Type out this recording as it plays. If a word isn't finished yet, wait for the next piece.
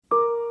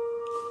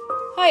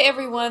Hi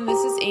everyone, this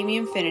is Amy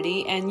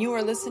Infinity, and you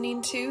are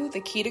listening to The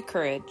Key to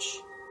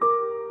Courage.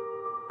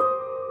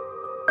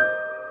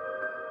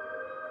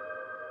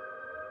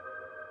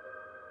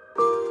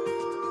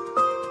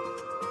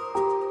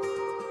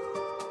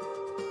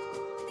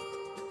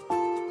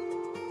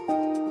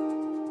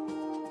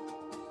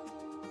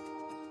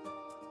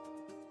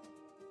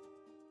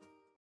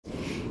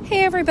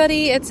 Hey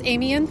everybody, it's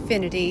Amy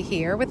Infinity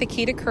here with the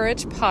Key to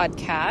Courage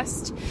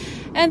podcast.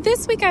 And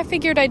this week I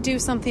figured I'd do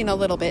something a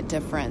little bit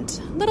different,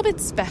 a little bit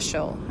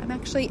special. I'm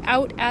actually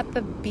out at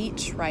the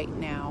beach right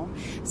now.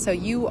 So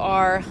you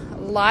are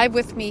live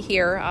with me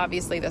here.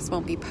 Obviously this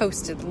won't be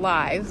posted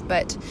live,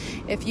 but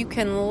if you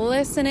can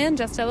listen in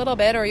just a little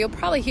bit, or you'll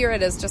probably hear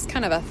it as just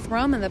kind of a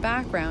thrum in the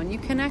background, you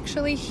can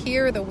actually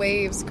hear the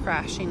waves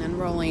crashing and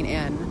rolling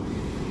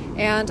in.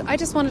 And I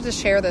just wanted to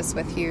share this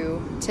with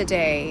you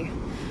today.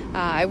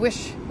 I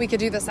wish we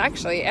could do this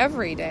actually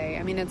every day.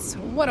 I mean,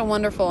 what a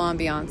wonderful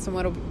ambiance and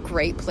what a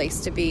great place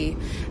to be.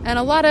 And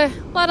a lot of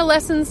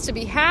lessons to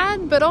be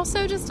had, but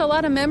also just a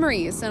lot of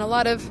memories and a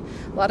lot of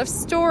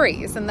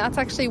stories. And that's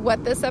actually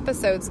what this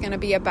episode's going to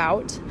be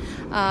about.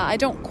 I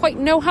don't quite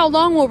know how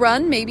long we'll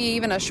run, maybe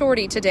even a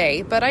shorty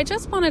today, but I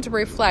just wanted to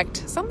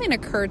reflect. Something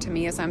occurred to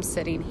me as I'm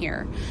sitting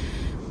here.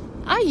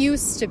 I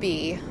used to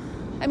be,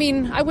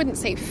 I wouldn't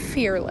say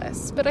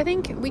fearless, but I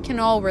think we can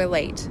all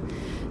relate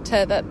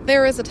to that.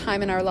 There is a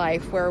time in our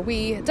life where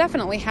we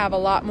definitely have a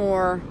lot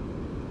more,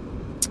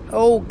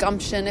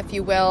 gumption, if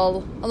you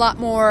will, a lot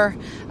more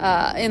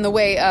in the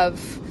way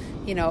of,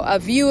 a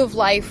view of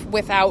life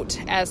without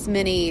as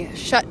many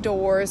shut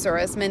doors or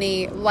as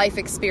many life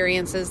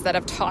experiences that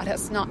have taught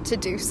us not to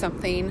do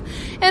something.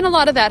 And a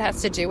lot of that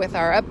has to do with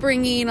our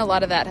upbringing. A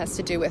lot of that has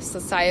to do with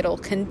societal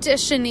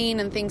conditioning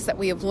and things that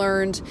we have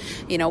learned,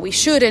 we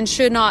should and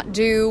should not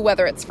do,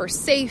 whether it's for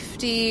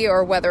safety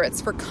or whether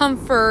it's for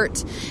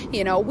comfort.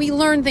 We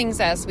learn things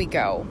as we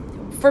go,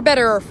 for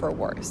better or for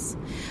worse.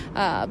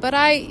 But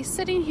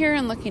sitting here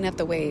and looking at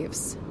the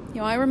waves,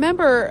 I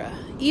remember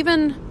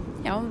even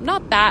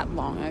not that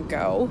long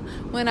ago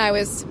when I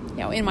was,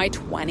 in my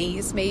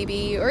 20s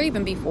maybe, or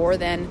even before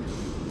then,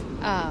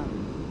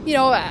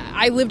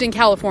 I lived in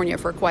California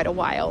for quite a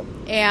while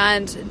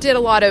and did a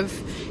lot of,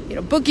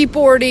 boogie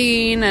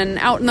boarding and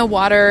out in the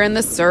water and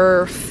the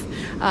surf.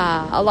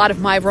 A lot of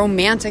my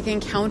romantic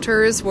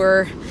encounters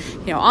were,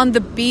 on the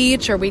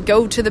beach, or we'd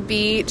go to the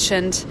beach,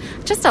 and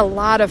just a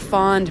lot of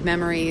fond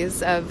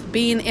memories of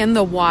being in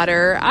the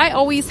water. I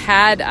always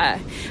had,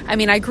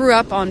 I grew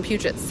up on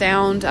Puget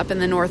Sound up in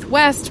the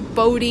Northwest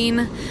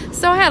boating,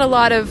 so I had a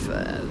lot of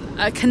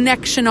a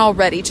connection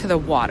already to the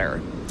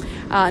water.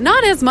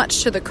 Not as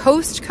much to the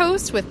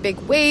coast with big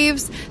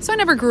waves. So I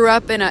never grew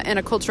up in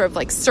a culture of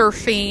like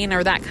surfing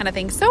or that kind of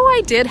thing. So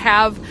I did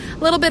have a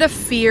little bit of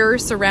fear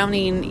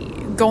surrounding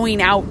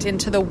going out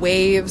into the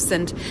waves.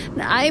 And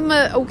I'm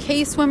a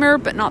okay swimmer,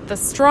 but not the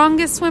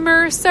strongest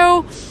swimmer.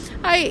 So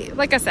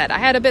like I said, I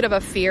had a bit of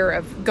a fear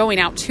of going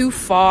out too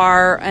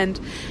far. And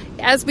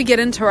as we get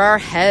into our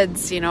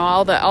heads,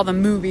 all the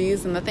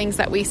movies and the things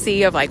that we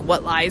see of like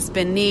what lies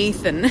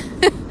beneath, and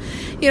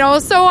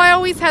so I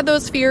always had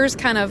those fears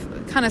kind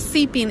of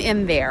seeping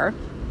in there.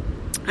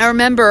 I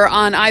remember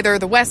on either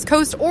the West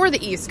Coast or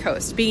the East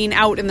Coast being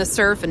out in the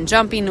surf and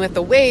jumping with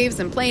the waves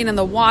and playing in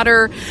the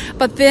water.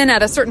 But then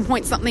at a certain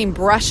point, something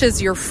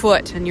brushes your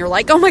foot and you're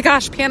like, oh my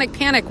gosh,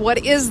 panic,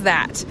 what is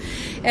that?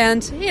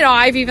 And,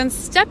 I've even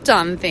stepped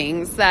on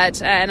things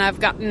and I've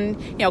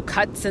gotten,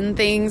 cuts and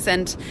things.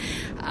 And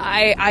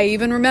I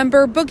even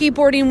remember boogie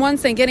boarding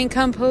once and getting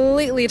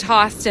completely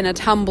tossed in a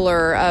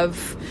tumbler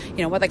of,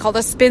 what they call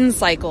the spin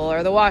cycle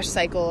or the wash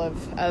cycle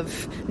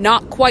of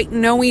not quite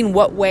knowing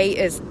what way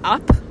is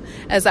up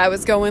as I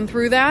was going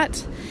through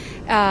that.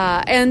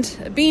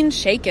 And being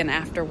shaken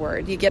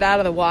afterward. You get out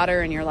of the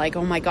water and you're like,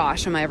 oh my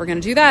gosh, am I ever going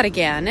to do that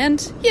again?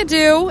 And you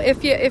do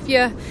if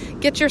you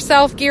get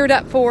yourself geared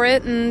up for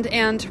it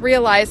and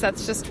realize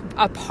that's just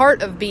a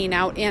part of being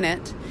out in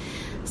it.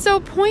 So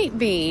point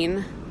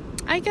being,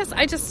 I guess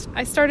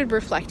I started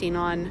reflecting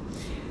on,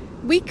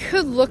 we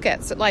could look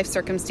at life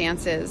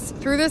circumstances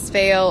through this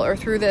veil or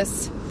through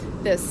this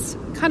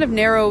kind of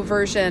narrow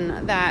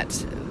version that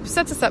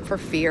sets us up for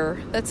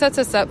fear, that sets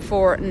us up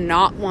for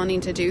not wanting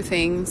to do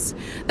things,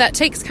 that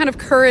takes kind of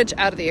courage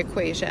out of the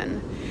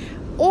equation.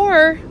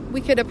 Or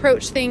we could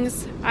approach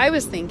things, I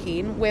was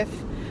thinking,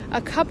 with a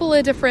couple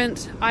of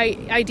different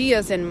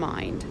ideas in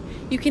mind.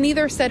 You can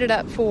either set it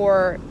up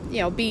for,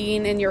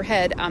 being in your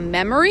head a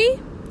memory,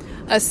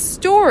 a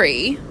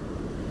story,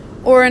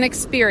 or an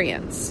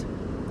experience.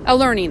 A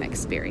learning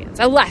experience,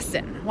 a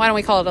lesson. Why don't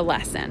we call it a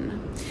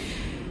lesson?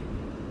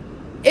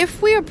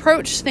 If we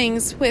approach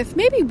things with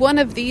maybe one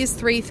of these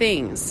three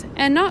things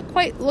and not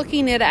quite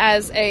looking at it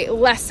as a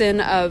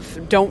lesson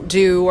of don't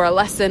do or a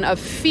lesson of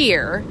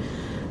fear,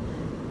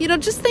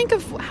 just think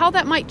of how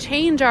that might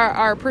change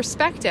our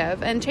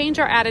perspective and change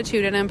our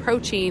attitude in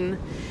approaching,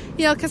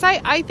 because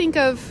I think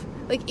of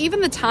like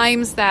even the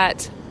times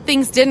that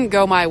things didn't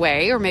go my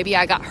way, or maybe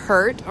I got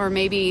hurt, or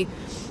maybe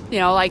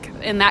like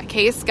in that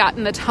case, got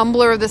in the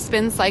tumbler of the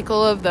spin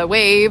cycle of the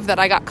wave that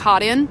I got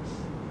caught in.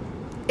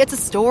 It's a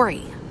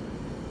story.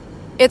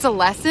 It's a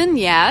lesson,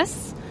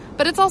 yes,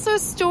 but it's also a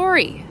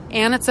story,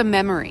 and it's a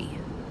memory.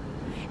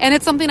 And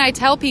it's something I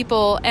tell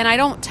people, and I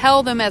don't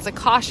tell them as a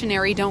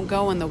cautionary, don't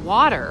go in the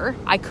water.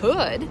 I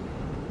could.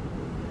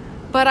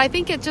 But I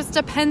think it just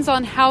depends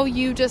on how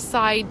you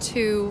decide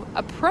to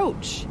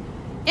approach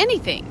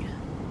anything.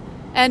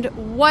 And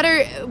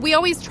we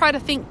always try to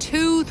think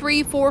 2,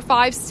 3, 4,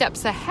 5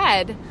 steps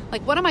ahead.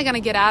 Like, what am I going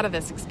to get out of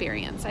this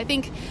experience? I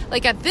think,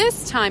 like, at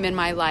this time in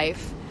my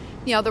life,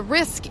 the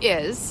risk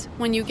is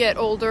when you get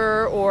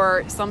older,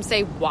 or some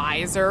say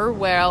wiser.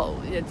 Well,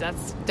 that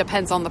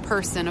depends on the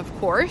person, of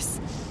course.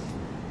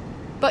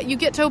 But you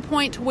get to a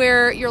point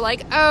where you're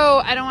like,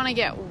 oh, I don't want to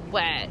get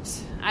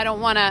wet. I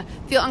don't want to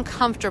feel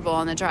uncomfortable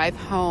on the drive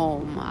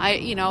home.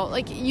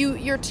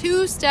 You're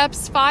 2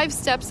 steps, 5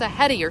 steps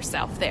ahead of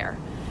yourself there.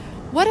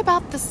 What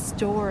about the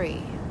story?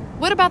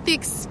 What about the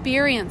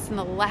experience and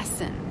the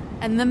lesson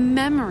and the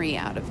memory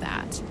out of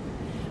that?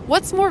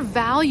 What's more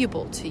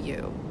valuable to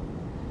you?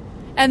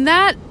 And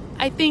that,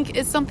 I think,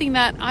 is something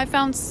that I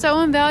found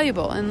so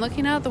invaluable. And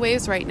looking out at the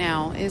waves right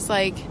now is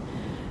like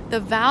the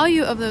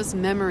value of those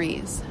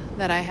memories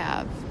that I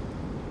have.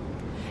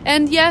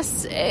 And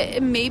yes,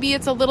 maybe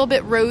it's a little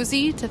bit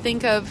rosy to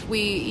think of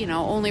we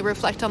only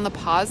reflect on the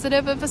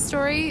positive of a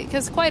story,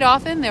 because quite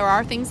often there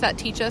are things that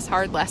teach us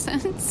hard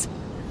lessons.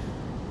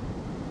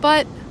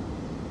 But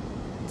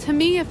to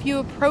me, if you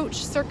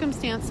approach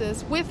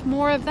circumstances with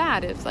more of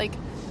that, it's like,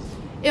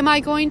 am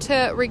I going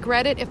to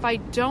regret it if I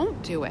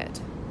don't do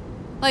it?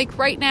 Like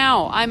right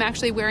now, I'm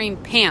actually wearing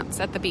pants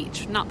at the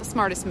beach. Not the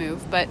smartest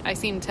move, but I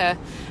seem to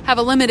have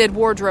a limited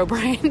wardrobe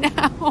right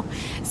now.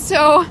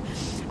 So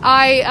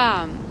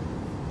I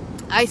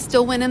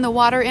still went in the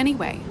water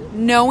anyway,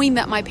 knowing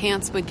that my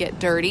pants would get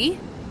dirty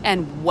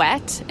and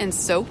wet and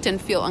soaked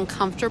and feel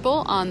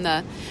uncomfortable on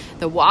the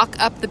walk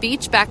up the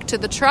beach back to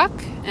the truck,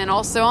 and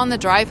also on the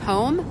drive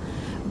home.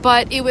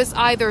 But it was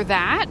either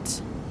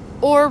that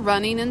or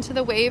running into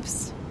the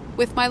waves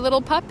with my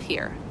little pup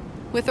here,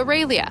 with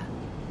Aurelia.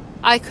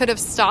 I could have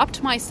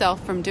stopped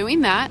myself from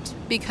doing that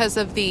because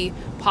of the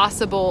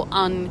possible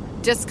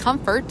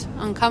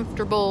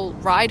uncomfortable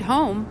ride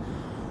home,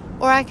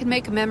 or I could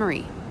make a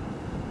memory.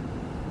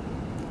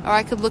 Or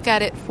I could look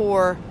at it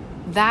for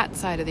that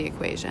side of the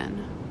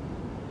equation.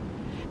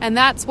 And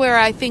that's where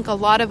I think a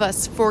lot of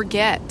us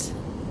forget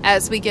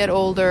as we get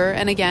older,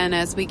 and again,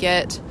 as we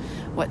get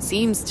what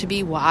seems to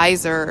be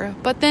wiser.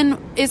 But then,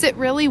 is it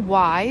really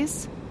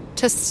wise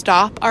to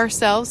stop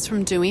ourselves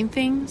from doing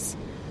things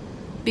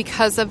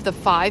because of the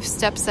 5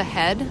 steps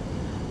ahead,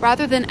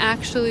 rather than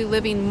actually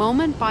living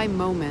moment by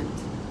moment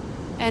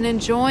and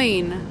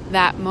enjoying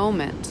that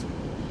moment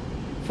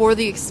for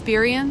the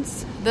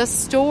experience, the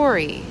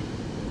story,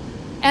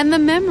 and the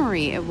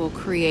memory it will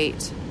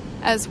create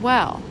as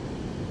well?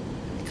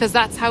 Because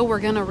that's how we're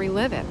going to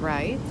relive it,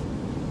 right?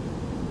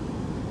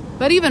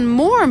 But even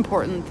more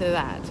important to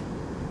that,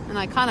 and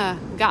I kind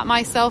of got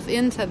myself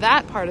into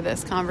that part of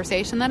this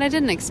conversation that I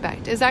didn't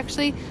expect, is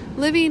actually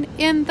living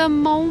in the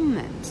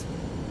moment.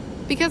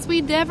 Because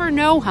we never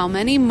know how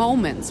many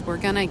moments we're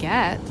going to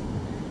get.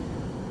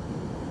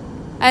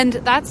 And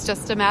that's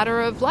just a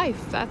matter of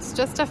life. That's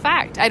just a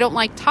fact. I don't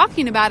like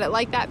talking about it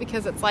like that,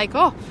 because it's like,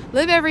 oh,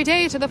 live every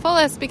day to the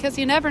fullest, because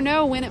you never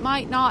know when it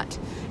might not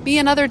be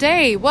another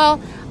day.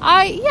 Well,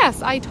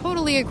 I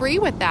totally agree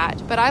with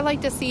that, but I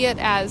like to see it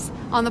as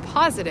on the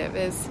positive,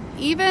 is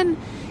even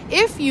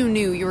if you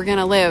knew you were going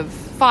to live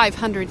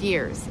 500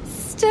 years,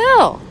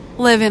 still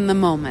live in the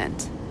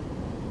moment,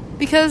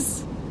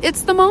 because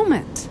it's the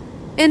moment.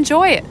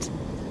 Enjoy it.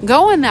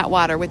 Go in that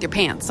water with your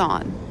pants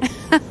on.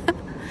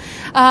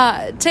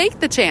 Take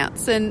the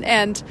chance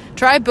and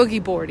try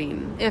boogie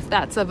boarding if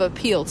that's of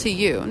appeal to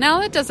you.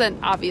 Now, that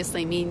doesn't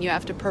obviously mean you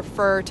have to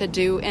prefer to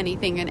do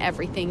anything and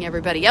everything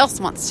everybody else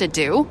wants to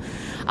do.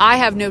 I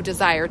have no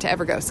desire to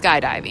ever go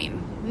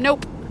skydiving.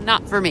 Nope,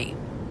 not for me.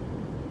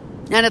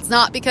 And it's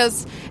not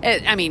because,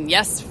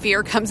 yes,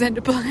 fear comes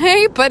into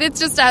play, but it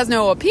just has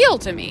no appeal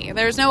to me.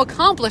 There's no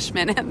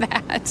accomplishment in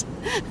that.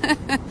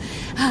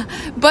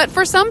 But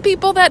for some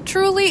people, that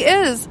truly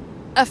is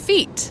a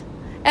feat.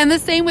 And the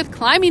same with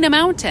climbing a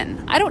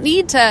mountain. I don't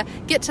need to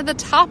get to the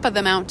top of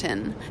the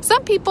mountain.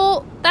 Some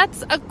people,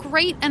 that's a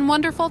great and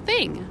wonderful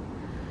thing.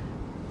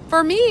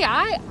 For me,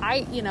 I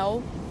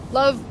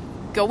love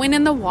going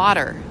in the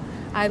water.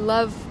 I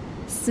love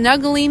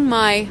snuggling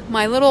my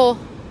little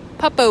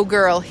puppo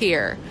girl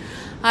here.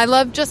 I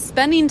love just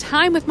spending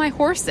time with my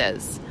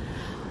horses.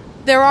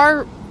 There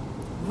are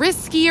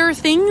riskier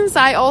things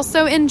I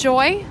also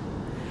enjoy.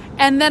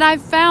 And then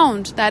I've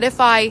found that if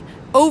I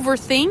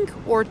overthink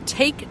or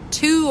take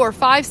 2 or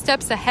 5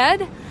 steps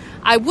ahead,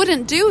 I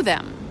wouldn't do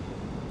them.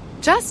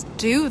 Just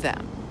do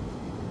them.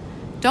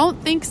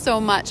 Don't think so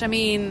much,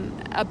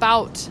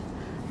 about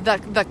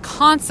the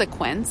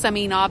consequence.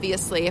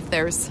 Obviously, if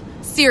there's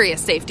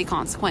serious safety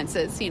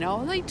consequences,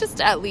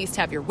 just at least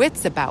have your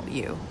wits about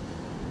you.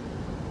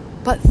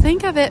 But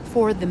think of it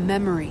for the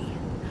memory,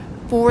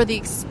 for the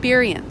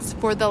experience,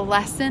 for the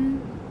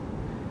lesson,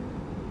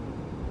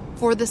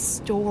 for the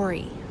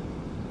story.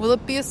 Will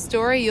it be a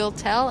story you'll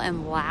tell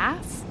and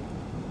laugh?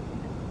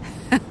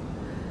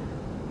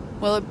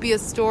 Will it be a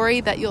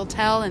story that you'll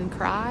tell and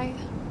cry?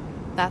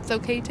 That's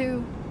okay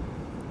too.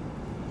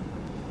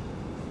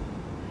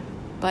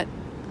 But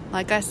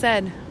like I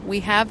said, we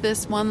have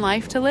this one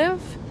life to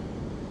live.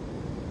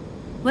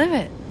 Live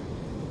it.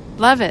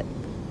 Love it.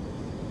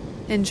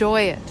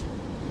 Enjoy it.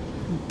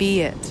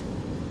 Be it.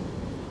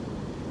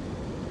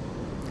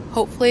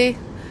 Hopefully,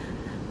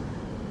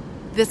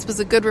 this was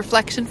a good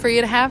reflection for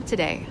you to have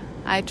today.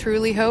 I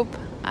truly hope.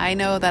 I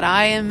know that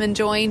I am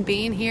enjoying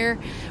being here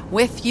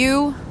with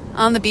you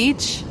on the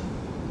beach.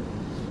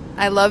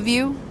 I love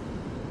you.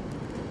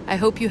 I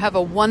hope you have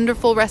a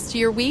wonderful rest of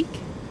your week.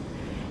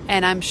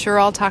 And I'm sure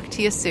I'll talk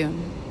to you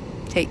soon.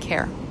 Take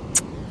care.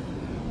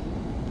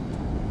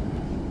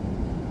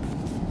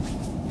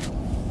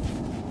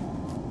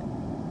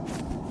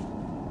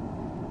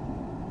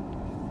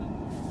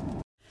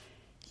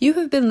 You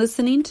have been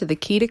listening to the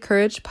Key to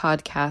Courage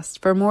podcast.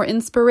 For more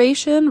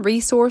inspiration,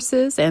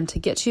 resources, and to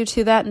get you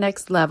to that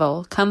next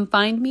level, come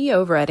find me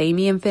over at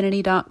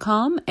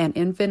amyinfinity.com and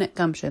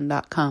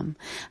infinitegumption.com.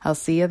 I'll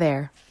see you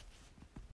there.